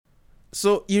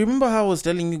So, you remember how I was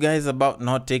telling you guys about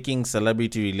not taking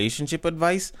celebrity relationship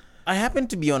advice? I happened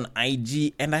to be on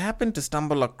IG and I happened to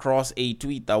stumble across a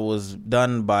tweet that was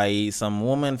done by some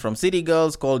woman from City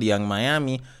Girls called Young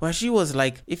Miami, where she was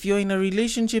like, if you're in a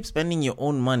relationship spending your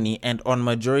own money and on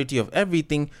majority of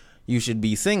everything, you should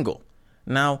be single.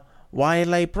 Now,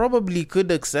 while I probably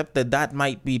could accept that that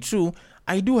might be true,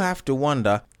 I do have to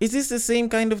wonder, is this the same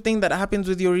kind of thing that happens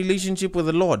with your relationship with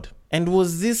the Lord? And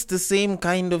was this the same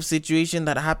kind of situation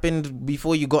that happened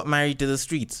before you got married to the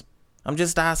streets? I'm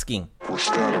just asking.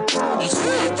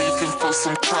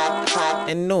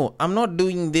 And no, I'm not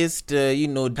doing this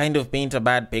to, kind of paint a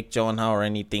bad picture on her or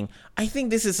anything. I think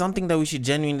this is something that we should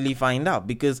genuinely find out,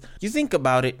 because you think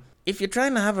about it, if you're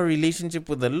trying to have a relationship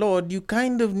with the Lord, you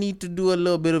kind of need to do a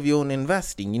little bit of your own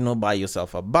investing. Buy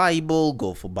yourself a Bible,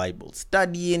 go for Bible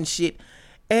study and shit.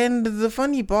 And the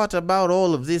funny part about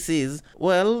all of this is,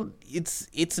 well,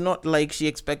 it's not like she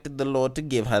expected the Lord to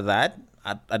give her that.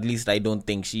 At least I don't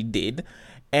think she did.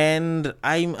 And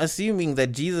I'm assuming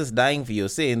that Jesus dying for your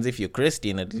sins, if you're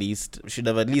Christian at least, should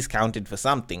have at least counted for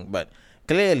something. But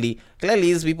clearly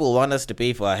these people want us to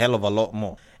pay for a hell of a lot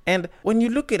more. And when you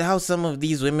look at how some of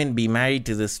these women be married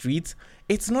to the streets,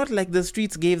 it's not like the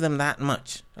streets gave them that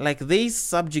much. Like, they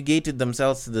subjugated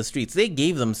themselves to the streets. They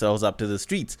gave themselves up to the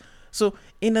streets. So,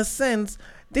 in a sense,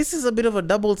 this is a bit of a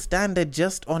double standard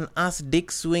just on us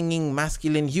dick-swinging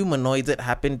masculine humanoids that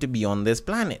happen to be on this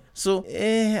planet. So,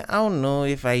 I don't know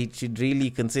if I should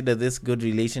really consider this good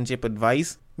relationship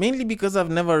advice. Mainly because I've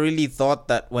never really thought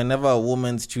that whenever a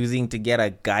woman's choosing to get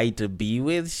a guy to be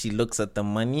with, she looks at the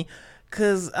money.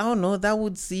 Because, I don't know, that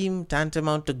would seem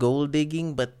tantamount to gold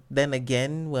digging. But then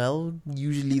again, well,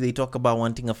 usually they talk about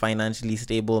wanting a financially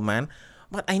stable man.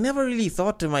 But I never really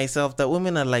thought to myself that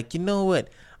women are like, you know what?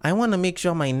 I want to make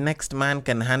sure my next man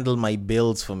can handle my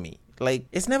bills for me. Like,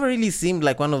 it's never really seemed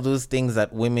like one of those things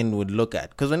that women would look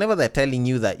at. Because whenever they're telling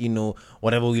you that,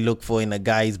 whatever we look for in a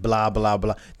guy is blah, blah,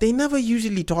 blah, they never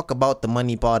usually talk about the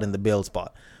money part and the bills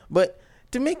part. But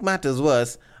to make matters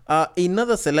worse,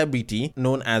 another celebrity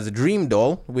known as Dream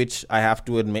Doll, which I have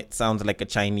to admit sounds like a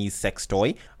Chinese sex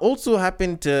toy, also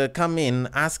happened to come in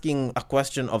asking a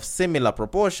question of similar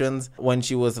proportions when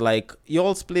she was like,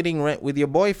 y'all splitting rent with your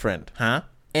boyfriend, huh?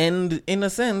 And in a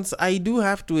sense, I do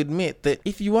have to admit that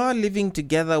if you are living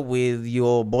together with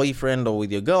your boyfriend or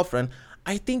with your girlfriend,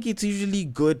 I think it's usually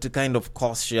good to kind of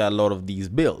cost share a lot of these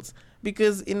bills.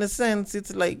 Because in a sense,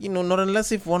 it's like, not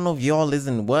unless if one of y'all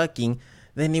isn't working,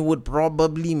 then it would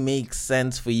probably make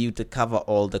sense for you to cover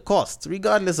all the costs,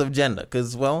 regardless of gender.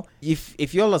 Because, well,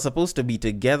 if y'all are supposed to be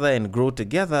together and grow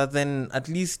together, then at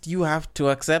least you have to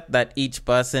accept that each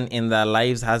person in their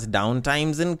lives has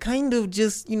downtimes and kind of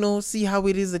just, see how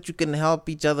it is that you can help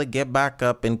each other get back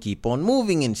up and keep on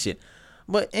moving and shit.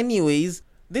 But anyways,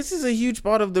 this is a huge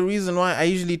part of the reason why I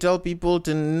usually tell people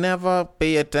to never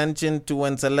pay attention to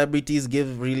when celebrities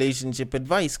give relationship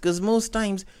advice, because most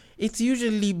times it's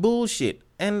usually bullshit.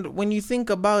 And when you think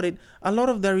about it, a lot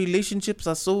of their relationships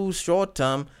are so short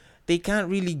term, they can't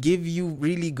really give you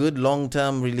really good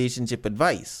long-term relationship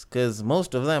advice, because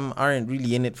most of them aren't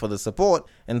really in it for the support,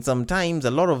 and sometimes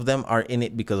a lot of them are in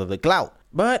it because of the clout.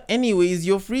 But anyways,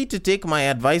 you're free to take my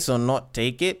advice or not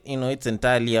take it. It's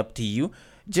entirely up to you.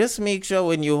 Just make sure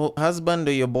when your husband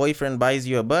or your boyfriend buys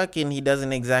you a Birkin, he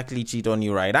doesn't exactly cheat on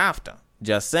you right after.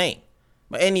 Just saying.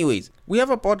 But anyways, we have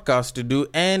a podcast to do,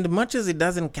 and much as it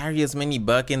doesn't carry as many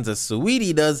Birkins as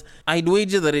Saweetie does, I'd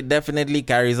wager that it definitely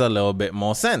carries a little bit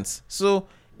more sense. So,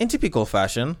 in typical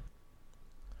fashion,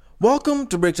 welcome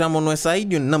to Breaktime on Westside,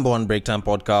 your number one Breaktime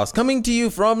podcast, coming to you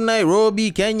from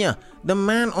Nairobi, Kenya. The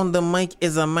man on the mic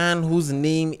is a man whose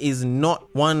name is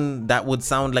not one that would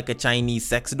sound like a Chinese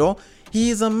sex doll. He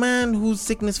is a man whose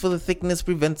sickness for the thickness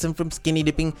prevents him from skinny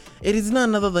dipping. It is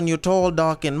none other than your tall,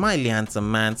 dark, and mildly handsome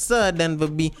man, Sir Denver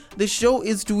B. The show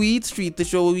is Tweet Street, the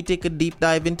show where we take a deep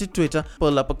dive into Twitter,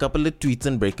 pull up a couple of tweets,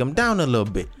 and break them down a little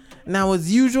bit. Now, as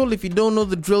usual, if you don't know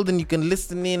the drill, then you can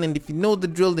listen in, and if you know the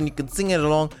drill, then you can sing it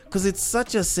along, because it's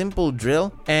such a simple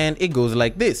drill, and it goes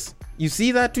like this. You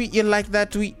see that tweet, you like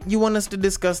that tweet, you want us to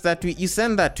discuss that tweet, you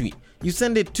send that tweet. You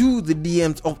send it to the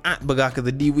DMs of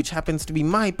 @BagakaTheD, which happens to be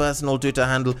my personal Twitter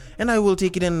handle, and I will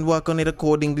take it in and work on it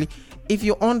accordingly. If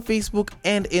you're on Facebook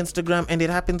and Instagram and it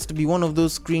happens to be one of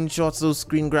those screenshots, those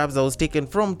screen grabs that was taken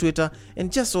from Twitter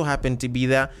and just so happened to be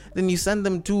there, then you send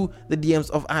them to the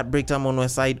DMs of @Breaktime on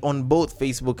Westside on both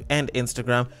Facebook and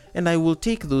Instagram, and I will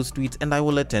take those tweets and I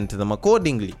will attend to them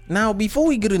accordingly. Now, before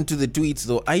we get into the tweets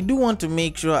though, I do want to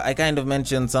make sure I kind of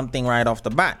mention something right off the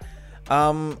bat.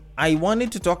 I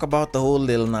wanted to talk about the whole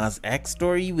Lil Nas X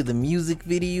story with the music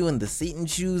video and the Satan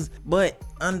shoes, but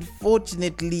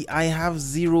unfortunately I have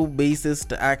zero basis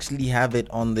to actually have it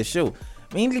on the show.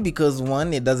 Mainly because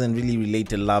 1, it doesn't really relate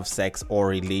to love, sex, or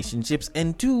relationships,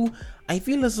 and 2, I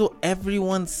feel as though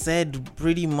everyone said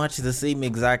pretty much the same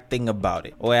exact thing about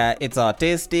it. Where it's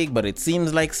artistic, but it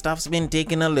seems like stuff's been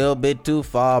taken a little bit too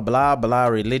far, blah blah,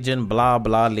 religion, blah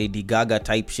blah, Lady Gaga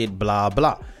type shit, blah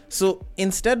blah. So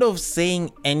instead of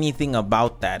saying anything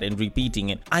about that and repeating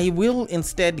it, I will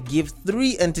instead give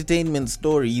 3 entertainment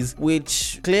stories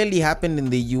which clearly happened in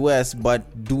the US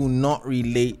but do not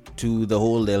relate to the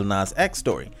whole Lil Nas X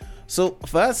story. So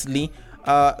firstly,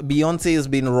 Beyonce has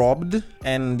been robbed,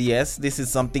 and yes, this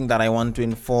is something that I want to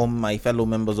inform my fellow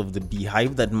members of the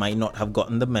Beehive that might not have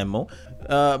gotten the memo.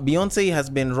 Beyonce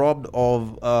has been robbed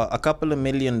of a couple of $1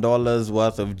 million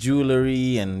worth of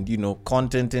jewelry and,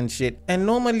 content and shit. And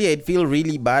normally I'd feel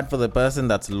really bad for the person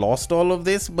that's lost all of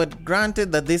this, but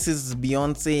granted that this is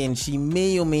Beyonce and she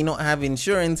may or may not have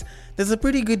insurance, there's a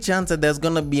pretty good chance that there's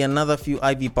gonna be another few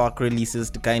Ivy Park releases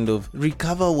to kind of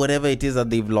recover whatever it is that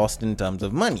they've lost in terms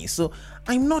of money. So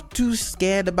I'm not too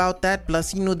scared about that.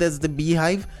 Plus, there's the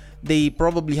Beehive. They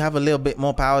probably have a little bit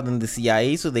more power than the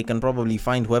CIA, so they can probably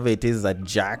find whoever it is that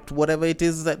jacked whatever it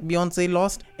is that Beyonce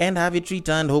lost and have it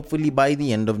returned hopefully by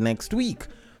the end of next week.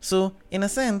 So, in a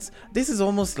sense, this is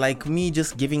almost like me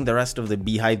just giving the rest of the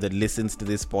Beehive that listens to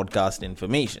this podcast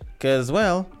information. Because,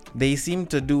 well, they seem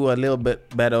to do a little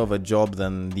bit better of a job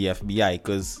than the FBI,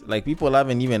 because, people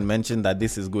haven't even mentioned that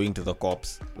this is going to the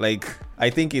cops. I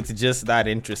think it's just that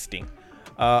interesting.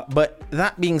 But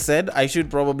that being said, I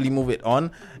should probably move it on.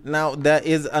 Now, there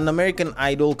is an American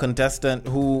Idol contestant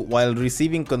who, while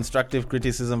receiving constructive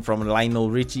criticism from Lionel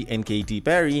Richie and Katy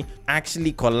Perry,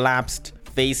 actually collapsed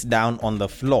face down on the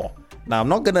floor. Now, I'm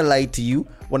not gonna lie to you,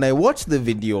 when I watched the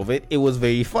video of it, it was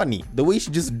very funny. The way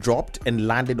she just dropped and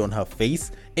landed on her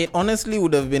face. It honestly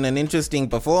would have been an interesting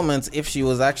performance if she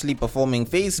was actually performing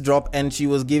face drop and she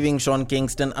was giving Sean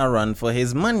Kingston a run for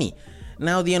his money.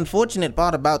 Now, the unfortunate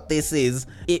part about this is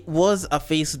it was a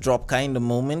face drop kind of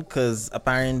moment because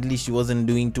apparently she wasn't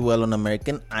doing too well on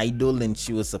American Idol and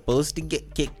she was supposed to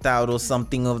get kicked out or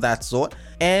something of that sort.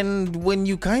 And when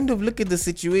you kind of look at the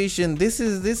situation, this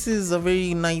is a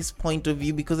very nice point of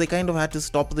view because they kind of had to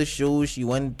stop the show. She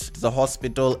went to the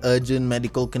hospital, urgent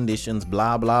medical conditions,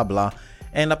 blah blah blah.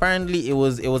 And apparently it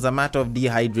was a matter of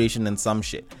dehydration and some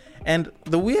shit. And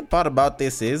the weird part about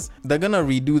this is they're gonna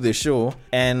redo the show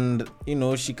and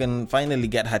she can finally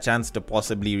get her chance to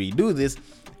possibly redo this.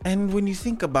 And when you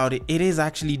think about it, it is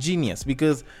actually genius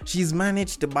because she's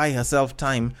managed to buy herself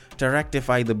time to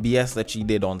rectify the BS that she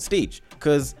did on stage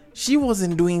because she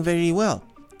wasn't doing very well.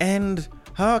 And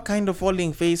her kind of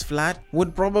falling face flat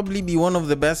would probably be one of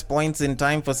the best points in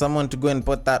time for someone to go and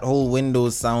put that whole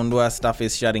Windows sound where stuff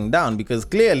is shutting down because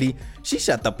clearly she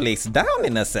shut the place down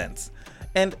in a sense.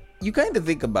 And you kind of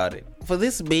think about it, for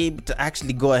this babe to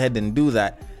actually go ahead and do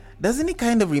that, doesn't it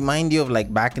kind of remind you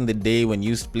of back in the day when you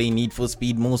used to play Need for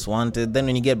Speed Most Wanted, then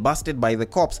when you get busted by the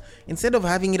cops, instead of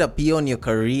having it appear on your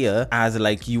career as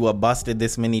you were busted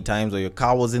this many times or your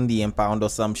car was in the impound or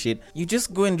some shit, you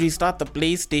just go and restart the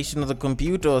PlayStation or the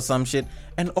computer or some shit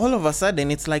and all of a sudden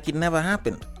it's like it never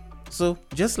happened. So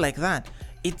just like that,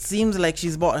 it seems like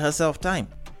she's bought herself time.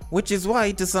 Which is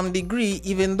why, to some degree,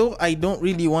 even though I don't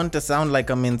really want to sound like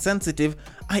I'm insensitive,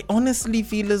 I honestly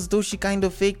feel as though she kind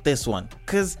of faked this one.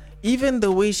 Cause even the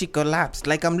way she collapsed,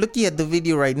 I'm looking at the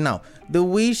video right now, the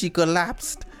way she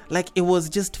collapsed, it was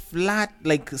just flat,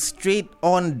 straight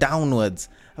on downwards.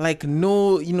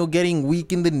 No, getting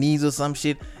weak in the knees or some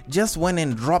shit, just went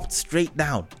and dropped straight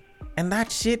down. And that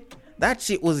shit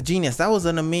was genius. That was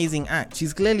an amazing act.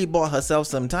 She's clearly bought herself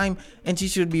some time and she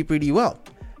should be pretty well.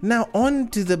 Now on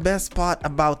to the best part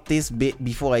about this bit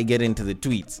before I get into the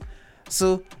tweets.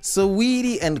 So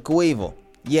Saweetie and Quavo,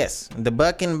 yes, the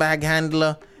Birkin bag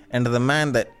handler and the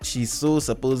man that she so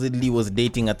supposedly was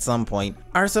dating at some point,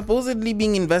 are supposedly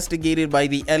being investigated by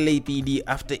the LAPD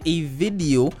after a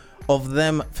video of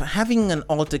them having an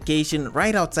altercation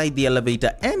right outside the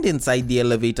elevator and inside the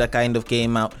elevator kind of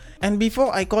came out. And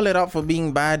before I call it out for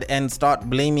being bad and start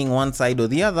blaming one side or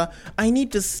the other, I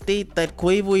need to state that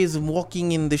Quavo is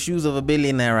walking in the shoes of a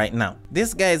billionaire right now.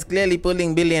 This guy is clearly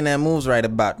pulling billionaire moves right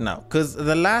about now, because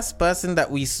the last person that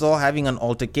we saw having an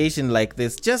altercation like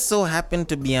this just so happened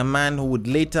to be a man who would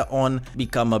later on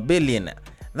become a billionaire.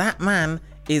 That man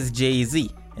is Jay-Z.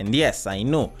 And yes, I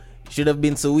know, should have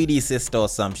been Saweetie's sister or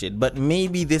some shit, but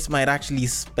maybe this might actually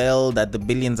spell that the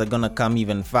billions are gonna come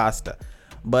even faster.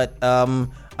 But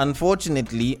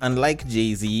unfortunately, unlike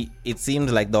Jay-Z, it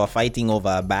seemed like they were fighting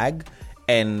over a bag,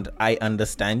 And I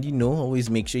understand, always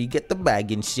make sure you get the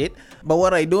bag and shit. But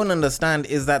what I don't understand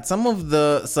is that some of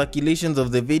the circulations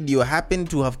of the video happen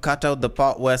to have cut out the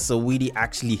part where Saweetie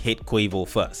actually hit Quavo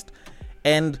first.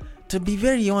 And to be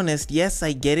very honest, yes,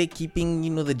 I get it,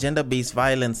 keeping, the gender-based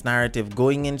violence narrative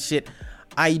going and shit.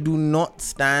 I do not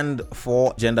stand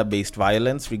for gender-based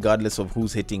violence, regardless of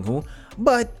who's hitting who.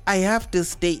 But I have to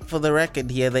state for the record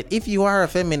here that if you are a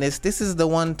feminist, this is the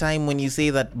one time when you say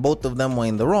that both of them were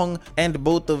in the wrong and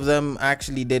both of them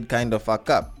actually did kind of fuck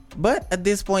up. But at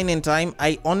this point in time,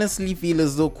 I honestly feel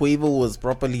as though Quavo was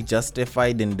properly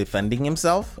justified in defending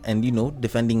himself and,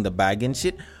 defending the bag and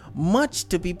shit. Much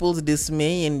to people's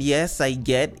dismay, and yes, I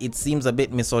get it seems a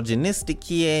bit misogynistic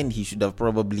here and he should have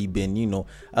probably been,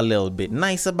 a little bit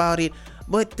nice about it.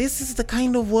 But this is the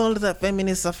kind of world that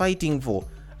feminists are fighting for.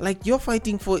 Like, you're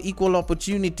fighting for equal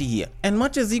opportunity here. And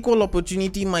much as equal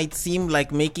opportunity might seem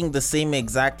like making the same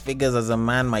exact figures as a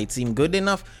man might seem good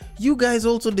enough, you guys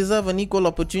also deserve an equal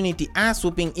opportunity ass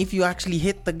whooping if you actually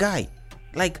hit the guy.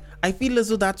 Like, I feel as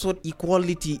though that's what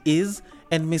equality is,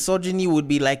 and misogyny would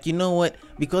be like, you know what,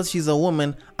 because she's a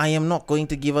woman, I am not going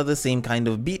to give her the same kind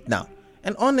of beat now.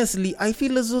 And honestly, I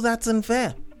feel as though that's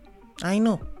unfair. I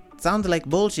know, it sounds like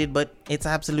bullshit, but it's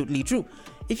absolutely true.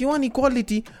 If you want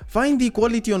equality, find the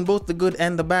equality on both the good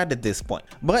and the bad at this point.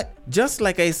 But just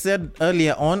like I said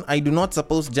earlier on, I do not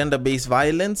suppose gender-based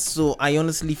violence, so I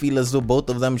honestly feel as though both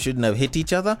of them shouldn't have hit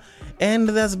each other, and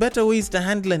there's better ways to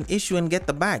handle an issue and get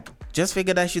the bag. Just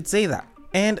figured I should say that.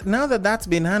 And now that that's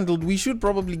been handled, we should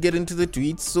probably get into the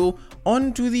tweets, so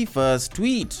on to the first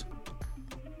tweet.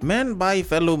 Men buy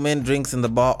fellow men drinks in the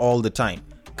bar all the time.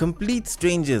 Complete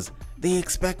strangers. They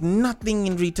expect nothing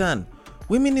in return.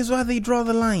 Women is where they draw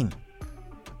the line.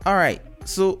 Alright,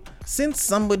 so since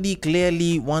somebody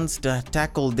clearly wants to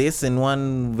tackle this in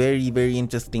one very, very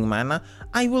interesting manner,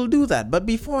 I will do that. But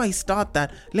before I start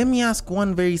that, let me ask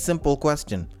one very simple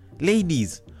question.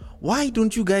 Ladies, why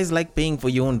don't you guys like paying for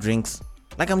your own drinks?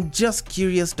 Like, I'm just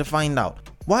curious to find out.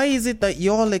 Why is it that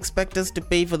y'all expect us to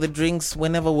pay for the drinks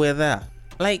whenever we're there?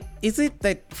 Like, is it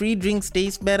that free drinks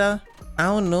taste better? I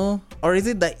don't know. Or is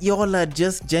it that y'all are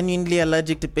just genuinely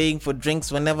allergic to paying for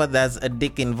drinks whenever there's a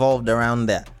dick involved around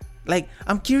there? Like,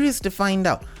 I'm curious to find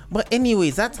out. But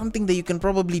anyways, that's something that you can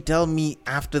probably tell me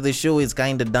after the show is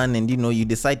kinda done and you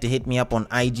decide to hit me up on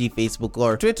IG, Facebook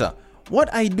or Twitter.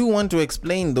 What I do want to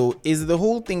explain though is the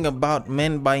whole thing about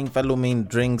men buying fellow men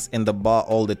drinks in the bar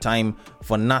all the time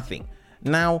for nothing.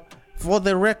 Now, for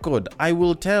the record, I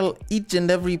will tell each and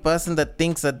every person that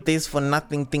thinks that this for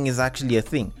nothing thing is actually a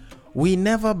thing. We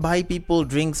never buy people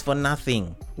drinks for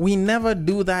nothing. We never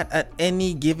do that at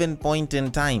any given point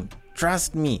in time.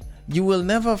 Trust me, you will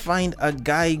never find a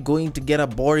guy going to get a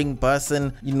boring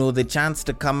person, the chance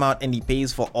to come out and he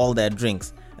pays for all their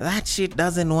drinks. That shit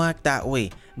doesn't work that way.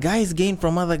 Guys gain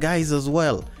from other guys as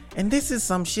well. And this is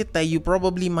some shit that you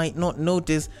probably might not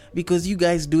notice because you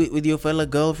guys do it with your fellow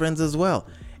girlfriends as well.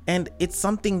 And it's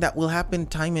something that will happen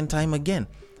time and time again.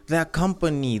 Their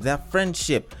company, their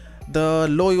friendship, the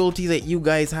loyalty that you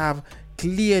guys have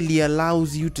clearly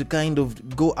allows you to kind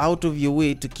of go out of your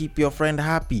way to keep your friend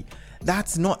happy.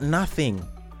 That's not nothing.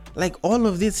 Like, all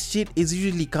of this shit is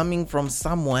usually coming from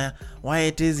somewhere why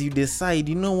it is you decide,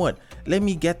 you know what, let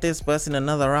me get this person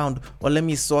another round or let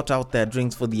me sort out their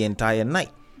drinks for the entire night.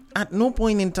 At no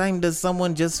point in time does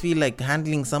someone just feel like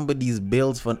handling somebody's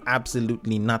bills for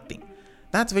absolutely nothing.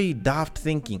 That's very daft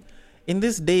thinking. In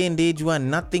this day and age where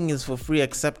nothing is for free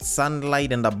except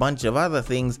sunlight and a bunch of other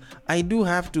things, I do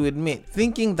have to admit,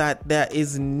 thinking that there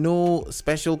is no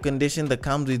special condition that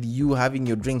comes with you having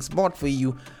your drinks bought for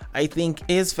you, I think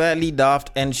is fairly daft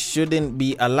and shouldn't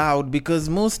be allowed, because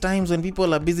most times when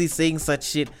people are busy saying such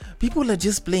shit, people are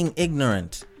just playing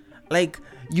ignorant. Like,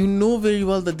 you know very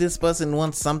well that this person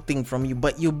wants something from you,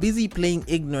 but you're busy playing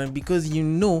ignorant because you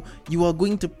know you are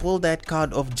going to pull that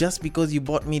card of just because you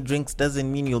bought me drinks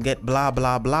doesn't mean you'll get blah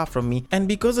blah blah from me. And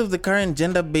because of the current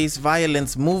gender-based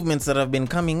violence movements that have been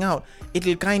coming out,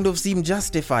 it'll kind of seem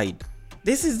justified.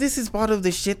 This is part of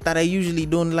the shit that I usually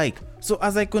don't like. So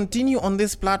as I continue on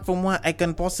this platform where I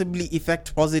can possibly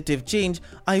effect positive change,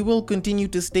 I will continue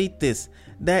to state this.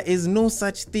 There is no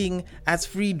such thing as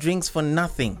free drinks for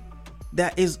nothing.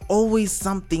 There is always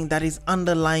something that is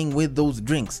underlying with those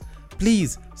drinks.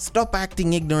 Please stop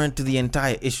acting ignorant to the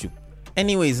entire issue.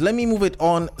 Anyways, let me move it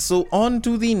on. So on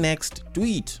to the next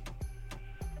tweet.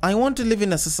 I want to live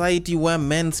in a society where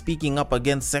men speaking up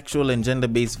against sexual and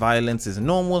gender-based violence is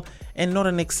normal and not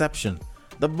an exception.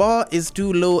 The bar is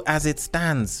too low as it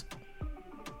stands.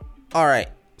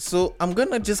 Alright, So I'm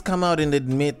gonna just come out and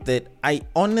admit that I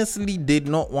honestly did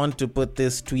not want to put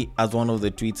this tweet as one of the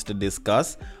tweets to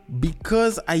discuss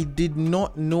because I did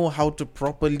not know how to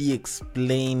properly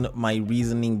explain my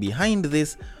reasoning behind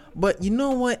this. But you know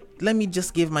what? Let me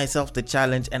just give myself the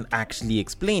challenge and actually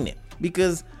explain it.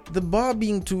 Because the bar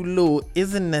being too low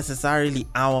isn't necessarily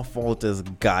our fault as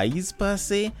guys per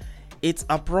se. It's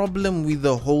a problem with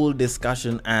the whole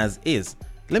discussion as is.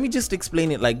 Let me just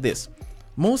explain it like this.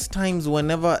 Most times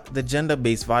whenever the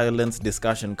gender-based violence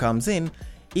discussion comes in,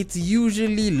 it's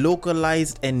usually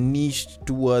localized and niched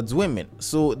towards women.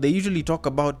 So they usually talk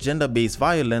about gender-based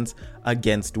violence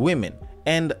against women.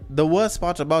 And the worst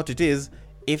part about it is,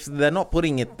 if they're not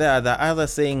putting it there, they're either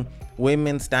saying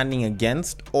women standing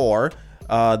against, or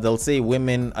they'll say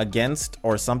women against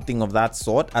or something of that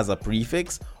sort as a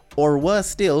prefix. Or worse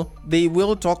still, they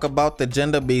will talk about the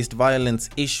gender-based violence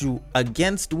issue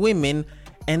against women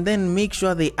and then make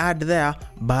sure they add there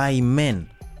by men.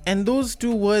 And those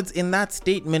two words in that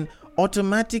statement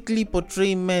automatically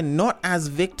portray men not as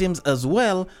victims as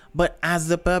well, but as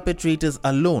the perpetrators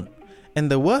alone. And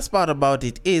the worst part about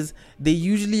it is they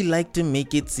usually like to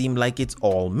make it seem like it's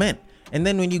all men. And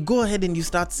then when you go ahead and you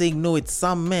start saying no, it's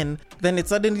some men, then it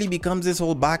suddenly becomes this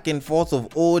whole back and forth of,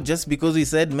 oh, just because we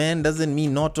said men doesn't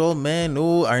mean not all men,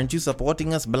 oh, aren't you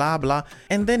supporting us, blah blah.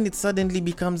 And then it suddenly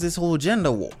becomes this whole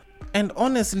gender war. And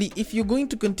honestly, if you're going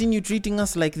to continue treating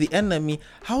us like the enemy,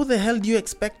 how the hell do you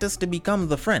expect us to become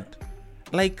the friend?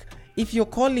 Like, if you're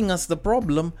calling us the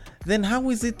problem, then how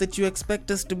is it that you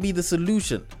expect us to be the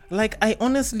solution? Like, I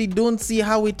honestly don't see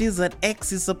how it is that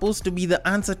X is supposed to be the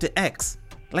answer to X.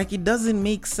 Like, it doesn't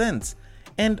make sense.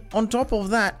 And on top of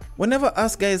that, whenever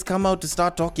us guys come out to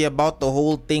start talking about the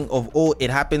whole thing of, oh, it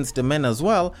happens to men as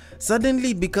well,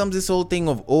 suddenly it becomes this whole thing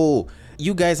of, oh,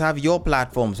 you guys have your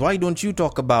platforms, why don't you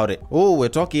talk about it? Oh, we're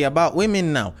talking about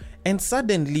women now. And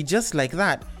suddenly, just like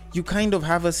that, you kind of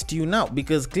have us tune out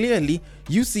because clearly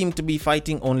you seem to be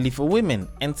fighting only for women.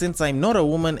 And since I'm not a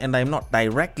woman and I'm not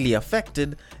directly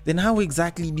affected, then how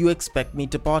exactly do you expect me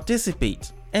to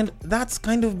participate? And that's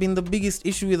kind of been the biggest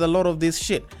issue with a lot of this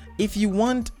shit. If you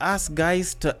want us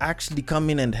guys to actually come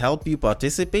in and help you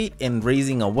participate in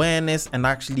raising awareness and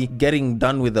actually getting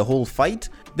done with the whole fight,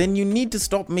 then you need to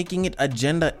stop making it a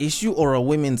gender issue or a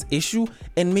women's issue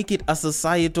and make it a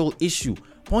societal issue.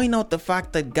 Point out the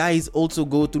fact that guys also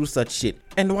go through such shit.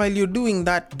 And while you're doing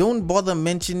that, don't bother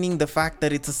mentioning the fact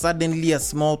that it's suddenly a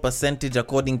small percentage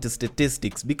according to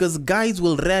statistics, because guys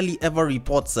will rarely ever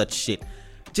report such shit.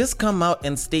 Just come out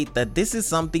and state that this is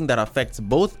something that affects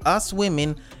both us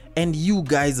women and you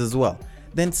guys as well.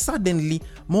 Then suddenly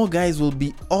more guys will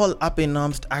be all up in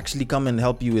arms to actually come and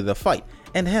help you with the fight.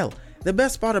 And hell, the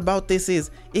best part about this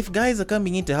is, if guys are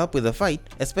coming in to help with the fight,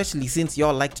 especially since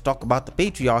y'all like to talk about the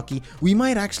patriarchy, we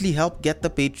might actually help get the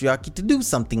patriarchy to do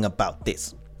something about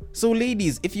this. So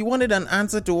ladies, if you wanted an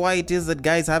answer to why it is that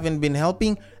guys haven't been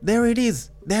helping, there it is.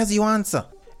 There's your answer.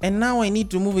 And now I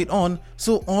need to move it on,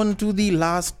 so on to the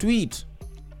last tweet.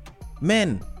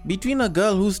 Men, between a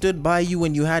girl who stood by you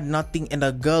when you had nothing and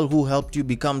a girl who helped you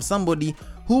become somebody,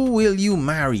 who will you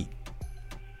marry?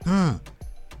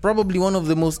 Probably one of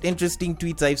the most interesting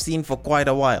tweets I've seen for quite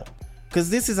a while.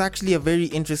 Because this is actually a very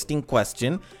interesting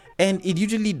question, and it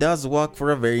usually does work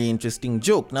for a very interesting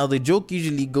joke. Now the joke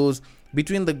usually goes,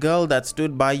 between the girl that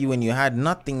stood by you when you had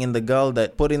nothing and the girl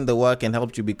that put in the work and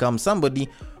helped you become somebody,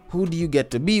 who do you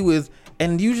get to be with?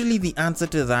 And usually the answer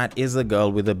to that is the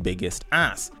girl with the biggest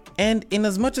ass. And in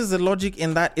as much as the logic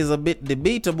in that is a bit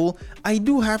debatable, I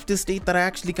do have to state that I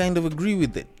actually kind of agree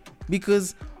with it.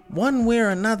 Because one way or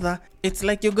another, it's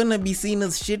like you're gonna be seen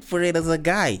as shit for it as a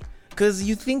guy. Cause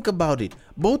you think about it,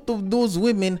 both of those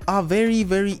women are very,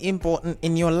 very important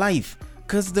in your life.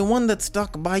 Cause the one that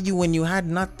stuck by you when you had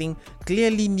nothing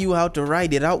clearly knew how to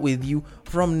ride it out with you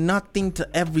from nothing to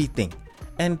everything.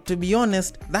 And to be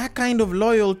honest, that kind of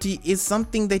loyalty is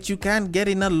something that you can't get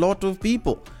in a lot of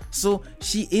people. So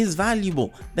she is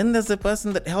valuable. Then there's a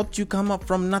person that helped you come up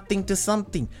from nothing to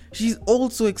something. She's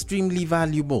also extremely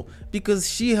valuable because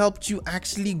she helped you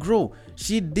actually grow.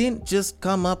 She didn't just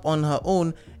come up on her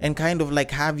own and kind of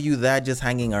like have you there just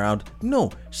hanging around.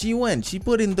 No, she went, she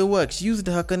put in the work, she used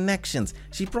her connections.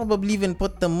 She probably even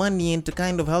put the money in to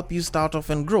kind of help you start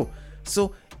off and grow.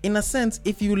 So in a sense,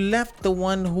 if you left the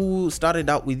one who started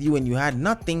out with you and you had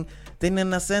nothing, then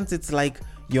in a sense it's like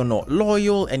you're not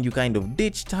loyal and you kind of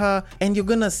ditched her and you're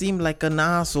gonna seem like an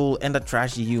asshole and a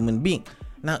trashy human being.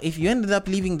 Now, if you ended up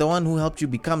leaving the one who helped you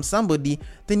become somebody,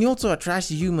 then you're also a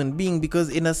trashy human being because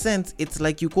in a sense, it's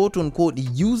like you quote unquote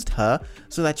used her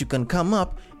so that you can come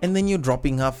up and then you're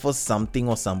dropping her for something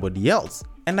or somebody else.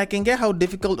 And I can get how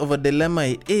difficult of a dilemma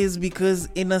it is because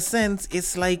in a sense,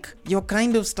 it's like you're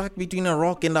kind of stuck between a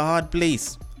rock and a hard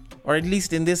place. Or at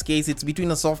least in this case, it's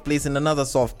between a soft place and another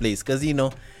soft place. Cause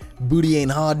booty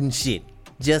ain't hard and shit.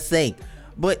 Just saying.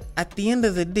 But at the end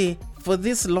of the day, for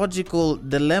this logical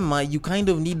dilemma, you kind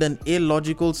of need an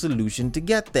illogical solution to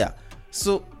get there.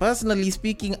 So personally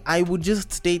speaking, I would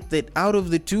just state that out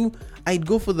of the two, I'd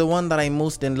go for the one that I'm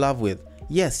most in love with.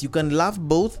 Yes, you can love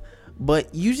both,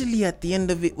 but usually at the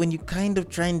end of it, when you kind of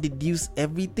try and deduce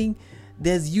everything,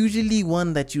 there's usually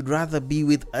one that you'd rather be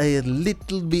with a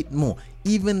little bit more,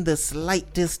 even the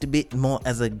slightest bit more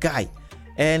as a guy.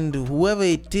 And whoever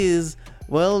it is,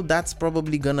 well, that's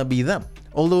probably gonna be them.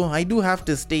 Although I do have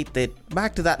to state that,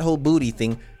 back to that whole booty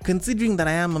thing, considering that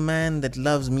I am a man that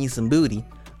loves me some booty,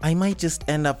 I might just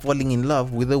end up falling in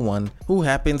love with the one who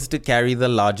happens to carry the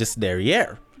largest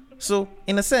derriere. So,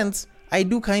 in a sense, I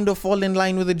do kind of fall in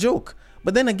line with the joke.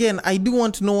 But then again, I do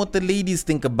want to know what the ladies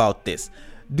think about this.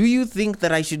 Do you think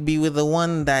that I should be with the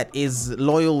one that is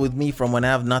loyal with me from when I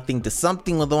have nothing to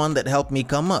something, or the one that helped me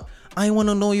come up? I want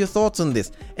to know your thoughts on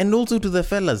this. And also to the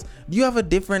fellas, do you have a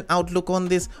different outlook on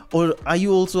this? Or are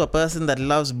you also a person that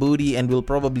loves booty and will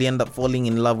probably end up falling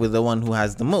in love with the one who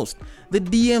has the most? The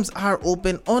DMs are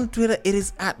open. On Twitter, it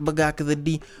is at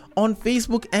BagakaTheD. On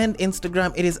Facebook and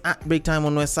Instagram, it is at BreakTime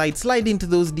on Westside. Slide into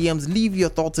those DMs, leave your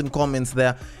thoughts and comments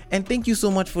there. And thank you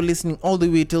so much for listening all the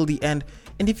way till the end.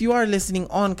 And if you are listening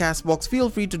on Castbox, feel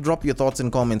free to drop your thoughts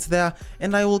and comments there.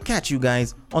 And I will catch you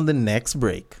guys on the next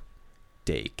break.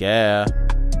 Take care.